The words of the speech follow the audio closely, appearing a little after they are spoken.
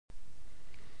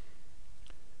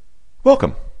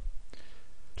Welcome.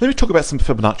 Let me talk about some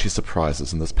Fibonacci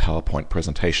surprises in this PowerPoint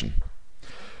presentation.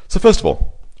 So first of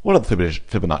all, what are the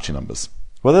Fibonacci numbers?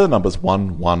 Well, they're the numbers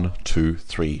 1, 1, 2,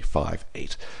 3, 5,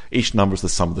 8. Each number is the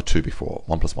sum of the two before.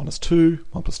 1 plus 1 is 2,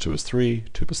 1 plus 2 is 3,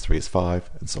 2 plus 3 is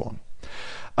 5, and so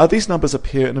on. These numbers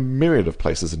appear in a myriad of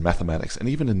places in mathematics and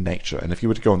even in nature, and if you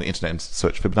were to go on the internet and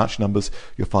search Fibonacci numbers,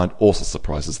 you'll find all sorts of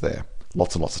surprises there.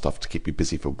 Lots and lots of stuff to keep you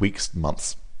busy for weeks,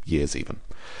 months, years even.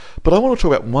 But I want to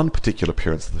talk about one particular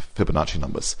appearance of the Fibonacci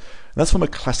numbers, and that's from a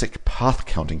classic path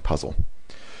counting puzzle.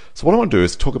 So what I want to do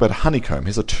is talk about a honeycomb.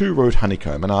 Here's a two-rowed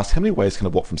honeycomb and ask how many ways can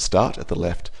I walk from start at the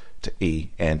left to E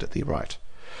and at the right.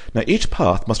 Now each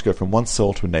path must go from one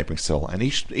cell to a neighboring cell, and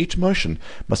each motion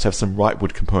must have some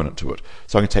rightward component to it.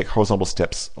 So I can take horizontal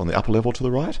steps on the upper level to the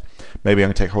right, maybe I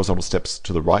can take horizontal steps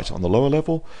to the right on the lower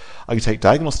level, I can take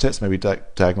diagonal steps, maybe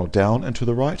diagonal down and to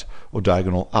the right, or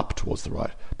diagonal up towards the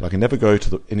right, but I can never go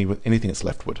to anything that's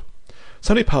leftward.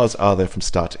 So many paths are there from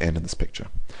start to end in this picture.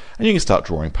 And you can start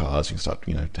drawing paths, you can start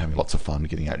having lots of fun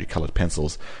getting out your coloured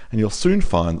pencils, and you'll soon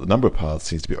find that the number of paths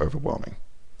seems to be overwhelming.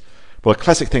 Well, a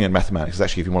classic thing in mathematics is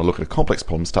actually, if you want to look at a complex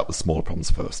problem, start with smaller problems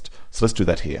first. So let's do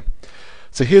that here.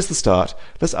 So here's the start.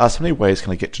 Let's ask how many ways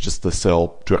can I get to just the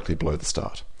cell directly below the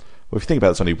start. Well, if you think about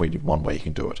it, there's only one way you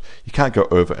can do it. You can't go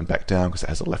over and back down because it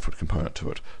has a leftward component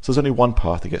to it. So there's only one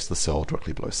path that gets to the cell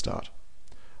directly below start.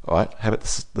 All right, how about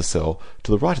the cell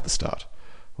to the right of the start?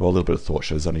 Well, a little bit of thought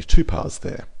shows there's only two paths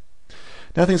there.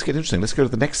 Now things get interesting. Let's go to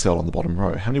the next cell on the bottom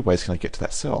row. How many ways can I get to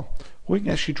that cell? Well, we can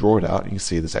actually draw it out. You can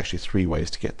see there's actually 3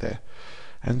 ways to get there.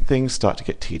 And things start to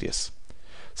get tedious.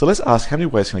 So let's ask how many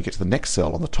ways can I get to the next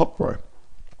cell on the top row?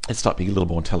 Let's start being a little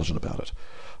more intelligent about it.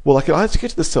 Well, I can either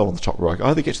get to the cell on the top row, I can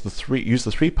either get to use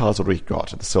the 3 paths I've already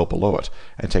got at the cell below it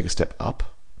and take a step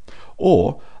up,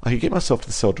 or I can get myself to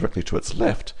the cell directly to its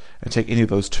left and take any of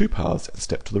those 2 paths and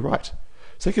step to the right.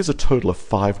 So that gives a total of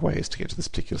 5 ways to get to this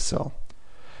particular cell.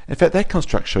 In fact, that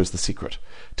construct shows the secret.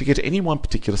 To get to any one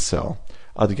particular cell,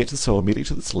 either get to the cell immediately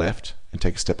to its left and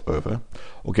take a step over,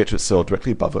 or get to its cell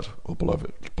directly above it or below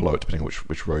it depending on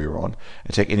which row you're on,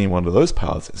 and take any one of those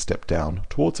paths and step down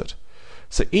towards it.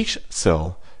 So each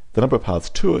cell, the number of paths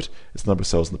to it is the number of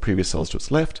cells in the previous cells to its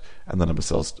left, and the number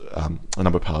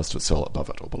of paths to its cell above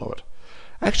it or below it.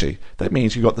 Actually, that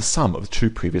means you've got the sum of the 2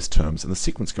 previous terms in the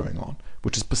sequence going on,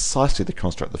 which is precisely the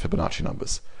construct of the Fibonacci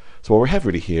numbers. So what we have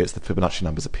really here is the Fibonacci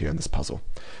numbers appear in this puzzle.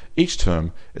 Each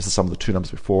term is the sum of the 2 numbers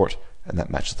before it, and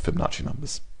that matches the Fibonacci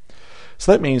numbers.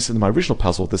 So that means in my original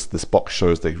puzzle, this box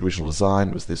shows the original design,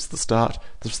 was this the start,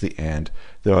 this was the end.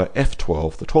 There are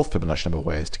F12, the 12th Fibonacci number of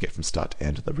ways to get from start to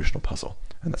end of the original puzzle,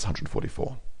 and that's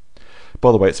 144.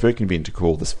 By the way, it's very convenient to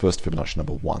call this first Fibonacci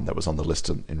number 1 that was on the list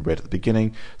in red at the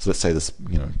beginning. So let's say this,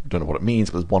 don't know what it means,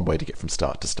 but there's one way to get from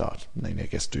start to start. Namely, I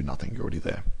guess do nothing, you're already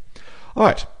there. All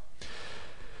right.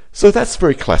 So that's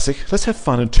very classic. Let's have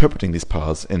fun interpreting these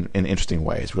paths in interesting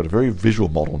ways. We've got a very visual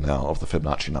model now of the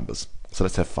Fibonacci numbers. So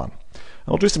let's have fun. And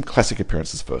I'll do some classic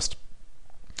appearances first.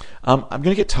 I'm going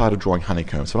to get tired of drawing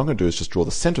honeycombs, so what I'm going to do is just draw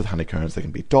the center of the honeycombs. They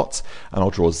can be dots, and I'll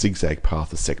draw a zigzag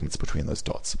path of segments between those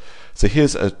dots. So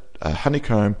here's a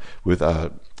honeycomb with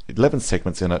 11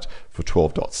 segments in it for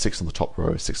 12 dots, 6 on the top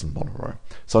row, 6 on the bottom row.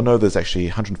 So I know there's actually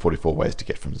 144 ways to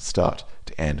get from the start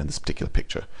to end in this particular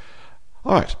picture.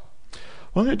 All right.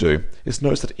 What I'm going to do is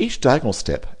notice that each diagonal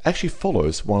step actually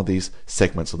follows one of these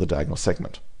segments of the diagonal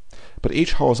segment. But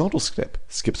each horizontal step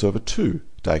skips over 2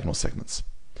 diagonal segments.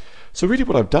 So really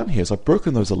what I've done here is I've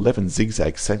broken those 11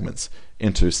 zigzag segments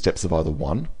into steps of either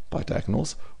 1 by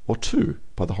diagonals or 2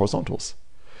 by the horizontals.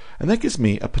 And that gives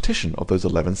me a partition of those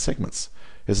 11 segments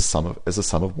as a sum of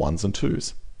 1s and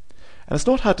 2s. And it's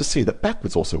not hard to see that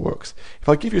backwards also works. If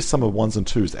I give you a sum of 1s and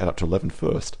 2s that add up to 11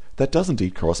 first, that does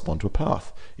indeed correspond to a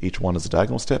path. Each 1 is a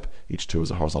diagonal step, each 2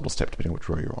 is a horizontal step, depending on which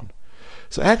row you're on.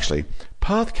 So actually,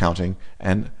 path counting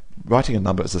and writing a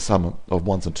number as a sum of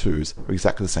 1s and 2s are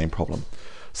exactly the same problem.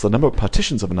 So the number of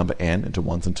partitions of a number n into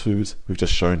 1s and 2s we've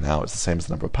just shown now is the same as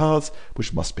the number of paths,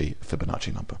 which must be a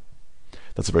Fibonacci number.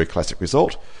 That's a very classic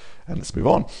result, and let's move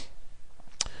on.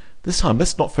 This time,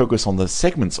 let's not focus on the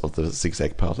segments of the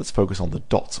zigzag path, let's focus on the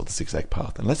dots of the zigzag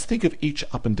path. And let's think of each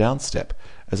up and down step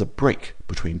as a break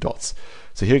between dots.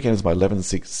 So here again is my 11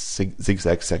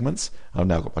 zigzag segments. I've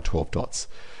now got my 12 dots.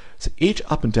 So each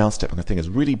up and down step I'm going to think is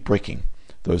really breaking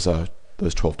those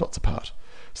 12 dots apart.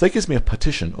 So that gives me a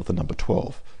partition of the number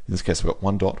 12. In this case, I've got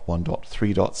 1 dot, 1 dot,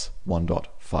 3 dots, 1 dot,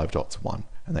 5 dots, 1,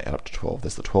 and they add up to 12.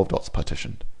 There's the 12 dots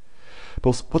partitioned.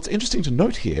 But what's interesting to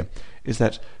note here is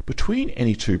that between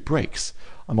any 2 breaks,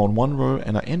 I'm on one row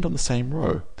and I end on the same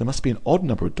row. There must be an odd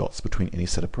number of dots between any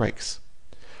set of breaks.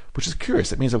 which is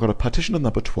curious. It means I've got a partition of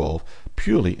number 12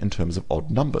 purely in terms of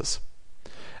odd numbers.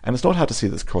 And it's not hard to see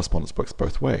that this correspondence works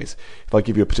both ways. If I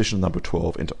give you a partition of number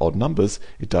 12 into odd numbers,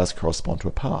 it does correspond to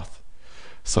a path.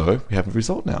 So we have a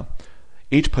result now.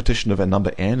 Each partition of a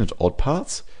number n into odd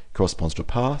parts corresponds to a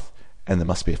path, and there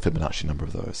must be a Fibonacci number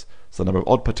of those. So the number of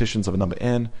odd partitions of a number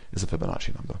n is a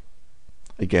Fibonacci number.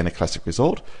 Again, a classic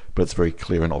result, but it's very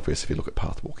clear and obvious if you look at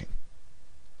path walking.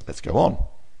 Let's go on.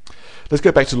 Let's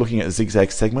go back to looking at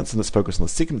zigzag segments, and let's focus on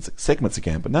the segments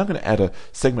again, but now I'm going to add a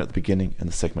segment at the beginning and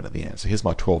the segment at the end. So here's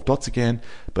my 12 dots again,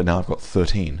 but now I've got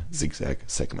 13 zigzag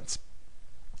segments.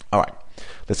 All right,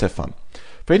 let's have fun.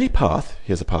 For any path,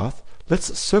 here's a path,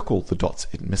 let's circle the dots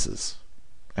it misses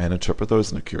and interpret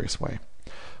those in a curious way.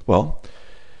 Well,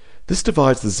 this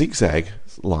divides the zigzag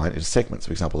line into segments.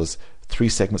 For example, there's 3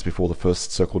 segments before the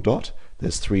first circle dot,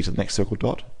 there's 3 to the next circle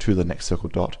dot, 2 to the next circle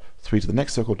dot, 3 to the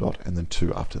next circle dot, and then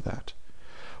 2 after that.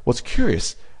 What's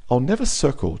curious, I'll never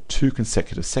circle 2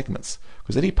 consecutive segments,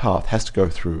 because any path has to go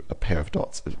through a pair of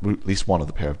dots, at least one of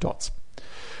the pair of dots.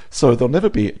 So there'll never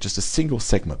be just a single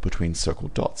segment between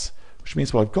circled dots, which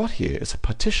means what I've got here is a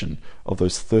partition of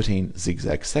those 13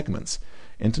 zigzag segments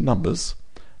into numbers,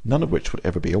 none of which would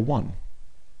ever be a 1.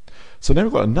 So now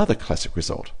we've got another classic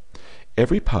result.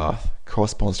 Every path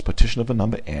corresponds to a partition of a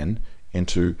number n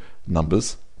into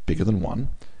numbers bigger than 1,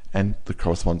 and the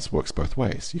correspondence works both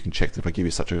ways. You can check that if I give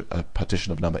you such a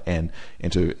partition of number n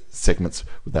into segments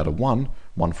without a 1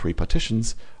 free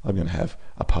partitions, I'm going to have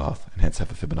a path and hence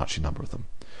have a Fibonacci number of them.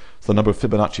 So the number of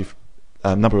Fibonacci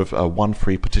number of 1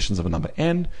 free partitions of a number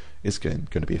n is going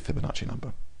to be a Fibonacci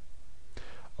number.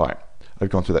 All right, I've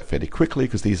gone through that fairly quickly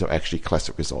because these are actually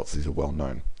classic results. These are well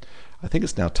known. I think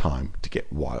it's now time to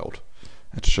get wild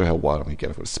and to show how wild I'm going to get.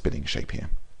 I've got a spinning shape here.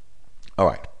 All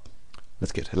right,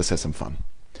 let's have some fun.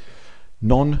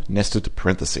 Non-nested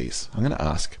parentheses. I'm going to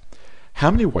ask, how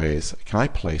many ways can I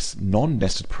place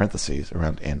non-nested parentheses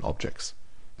around n objects?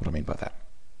 What do I mean by that?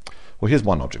 Well, here's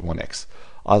one object, 1x.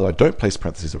 Either I don't place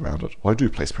parentheses around it, or I do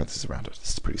place parentheses around it.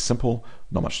 This is pretty simple,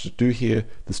 not much to do here.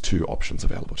 There's 2 options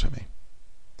available to me.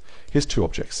 Here's 2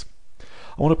 objects.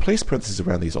 I want to place parentheses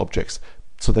around these objects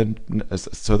so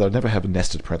that I never have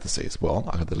nested parentheses. Well,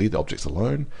 I can either leave the objects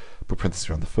alone, put parentheses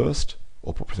around the first,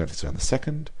 or put parentheses around the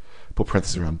second, put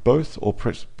parentheses around both, or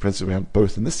parentheses around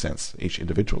both in this sense, each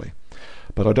individually.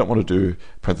 But I don't want to do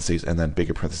parentheses and then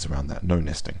bigger parentheses around that, no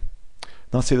nesting.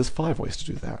 Now see, there's 5 ways to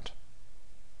do that.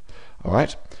 All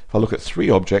right, if I look at 3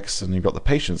 objects and you've got the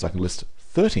patience, I can list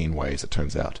 13 ways, it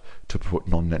turns out, to put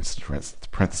non-nested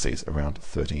parentheses around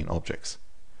 13 objects.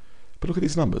 But look at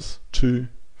these numbers, 2,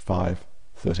 5,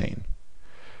 13.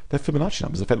 They're Fibonacci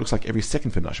numbers. In fact, it looks like every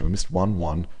second Fibonacci. We missed 1,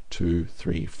 1, 2,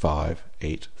 3, 5,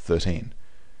 8, 13.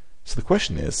 So the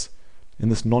question is, in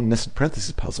this non-nested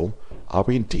parentheses puzzle, are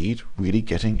we indeed really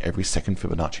getting every second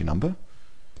Fibonacci number?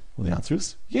 Well, the answer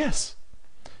is yes.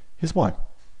 Here's why.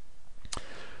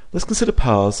 Let's consider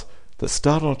paths that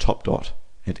start on a top dot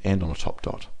and end on a top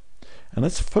dot. And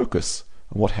let's focus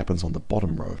on what happens on the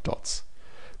bottom row of dots.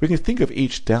 We can think of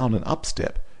each down and up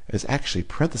step as actually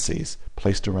parentheses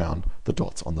placed around the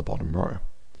dots on the bottom row.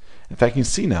 In fact, you can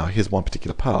see now, here's one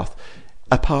particular path.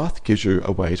 A path gives you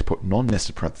a way to put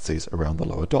non-nested parentheses around the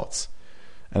lower dots.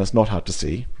 And it's not hard to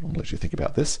see, I'll let you think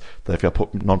about this, that if I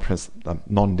put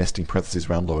non-nesting parentheses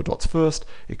around lower dots first,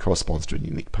 it corresponds to a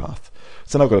unique path.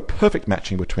 So now I've got a perfect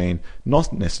matching between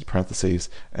non-nested parentheses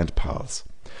and paths.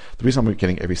 The reason I'm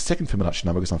getting every second Fibonacci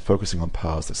number is because I'm focusing on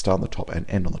paths that start on the top and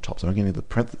end on the top. So I'm getting the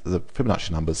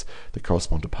Fibonacci numbers that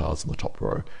correspond to paths on the top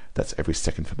row. That's every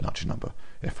second Fibonacci number.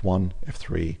 F1,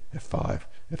 F3, F5,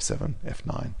 F7,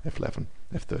 F9, F11,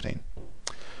 F13.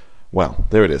 Well,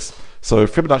 there it is. So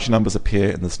Fibonacci numbers appear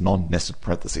in this non-nested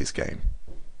parentheses game.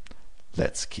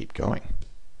 Let's keep going.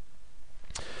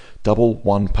 Double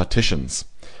 1 partitions.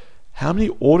 How many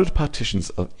ordered partitions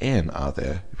of n are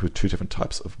there with 2 different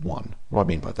types of 1? What do I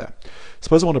mean by that?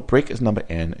 Suppose I want to break a number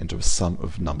n into a sum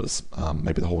of numbers,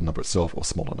 maybe the whole number itself or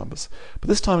smaller numbers. But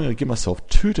this time I'm going to give myself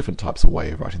 2 different types of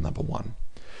way of writing number 1.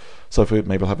 So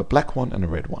maybe I'll have a black one and a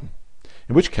red one.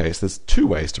 In which case, there's 2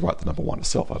 ways to write the number 1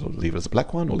 itself. I'll leave it as a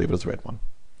black one or leave it as a red one.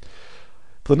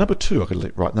 For the number 2, I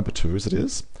could write number 2 as it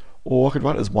is, or I could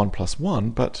write it as 1 plus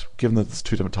 1, but given that there's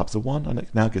 2 different types of 1,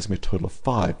 it now gives me a total of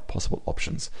 5 possible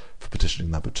options for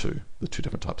partitioning number 2, the 2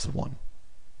 different types of 1.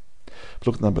 If I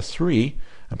look at number 3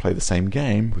 and play the same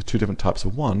game with 2 different types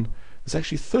of 1, there's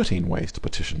actually 13 ways to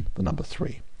partition the number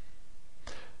 3.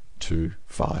 2,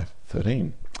 5,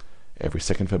 13. Every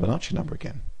second Fibonacci number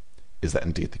again. Is that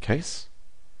indeed the case?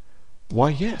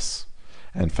 Why, yes.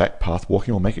 And in fact, path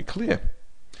walking will make it clear.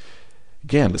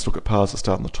 Again, let's look at paths that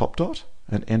start on the top dot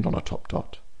and end on a top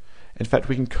dot. In fact,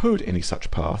 we can code any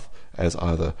such path as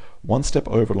either one step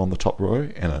over along the top row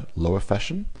in a lower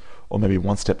fashion, or maybe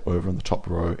one step over in the top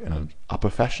row in an upper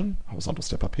fashion, horizontal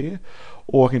step up here,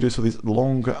 or I can do sort of these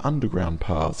longer underground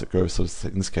paths that go, so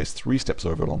in this case, 3 steps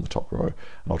over along the top row,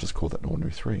 and I'll just call that an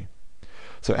ordinary 3.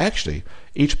 So actually,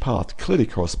 each path clearly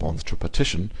corresponds to a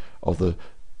partition of the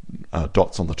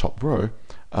dots on the top row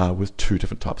with 2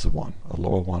 different types of 1, a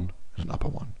lower one and an upper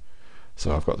one.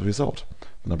 So I've got the result.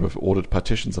 The number of ordered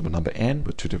partitions of a number n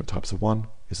with 2 different types of 1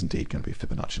 is indeed going to be a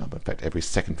Fibonacci number. In fact, every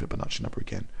second Fibonacci number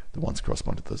again, the ones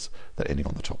correspond to this, that ending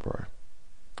on the top row.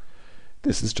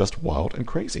 This is just wild and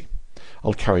crazy.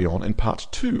 I'll carry on in part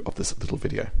 2 of this little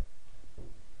video.